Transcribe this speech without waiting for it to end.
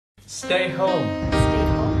Stay home. Stay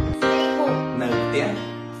home. Stay home. Nơi tiếng.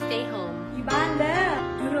 Stay home. Đi bán đó.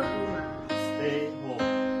 Đưa mà. Stay home.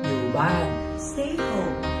 Dù ba. Stay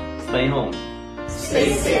home. Stay home.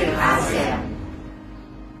 Stay safe ASEAN.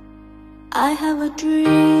 I have a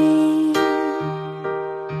dream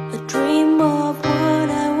of what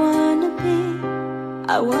I wanna be.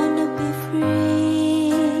 I wanna be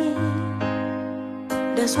free.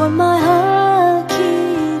 That's what my heart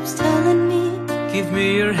keeps telling me. Give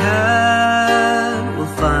me your hand,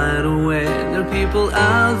 we'll find a way. There are people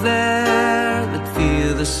out there that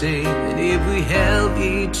feel the same. And if we help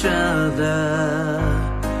each other,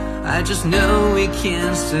 I just know we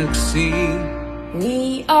can succeed.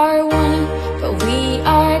 We are one, but we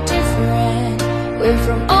are different. We're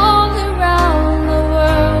from all around the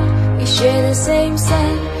world. We share the same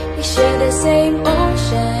sun, we share the same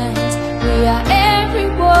oceans. We are every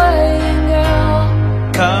boy and girl.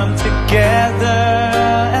 Come together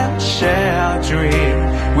and share our dream.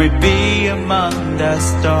 We'll be among the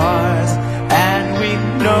stars, and we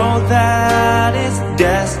know that it's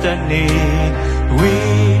destiny. We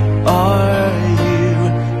are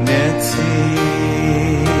unity.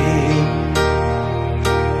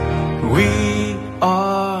 We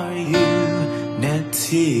are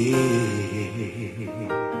unity.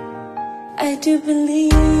 I do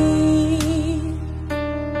believe,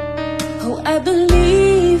 oh I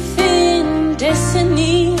believe in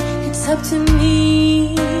destiny. It's up to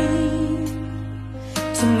me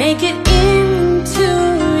to make it into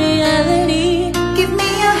reality. Give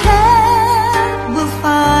me a hand, we'll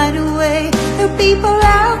find a way. There are people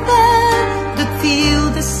out there that feel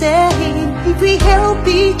the same. If we help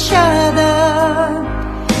each other,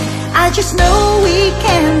 I just know we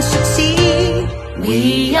can succeed.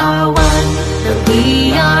 We are one, but we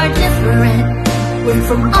are different. We're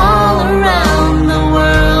from all around the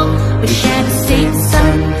world. We share the same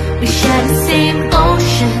sun, we share the same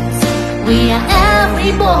oceans. We are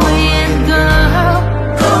every boy and girl.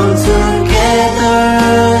 Come together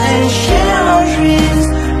and share our dreams.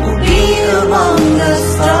 We'll be among the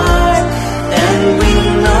stars, and we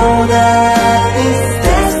know that it's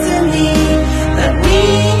destiny, that we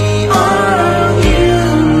are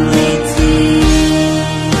unity.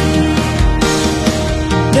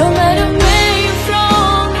 No matter where you're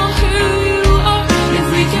from or who you are, If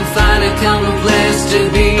we can find a common place to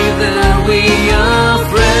be, then we are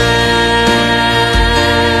friends.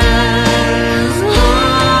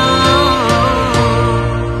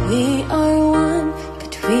 we are one,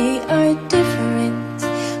 but we are different.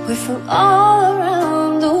 We're from all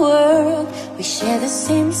around the world. We share the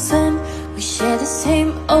same sun, we share the same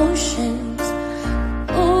ocean.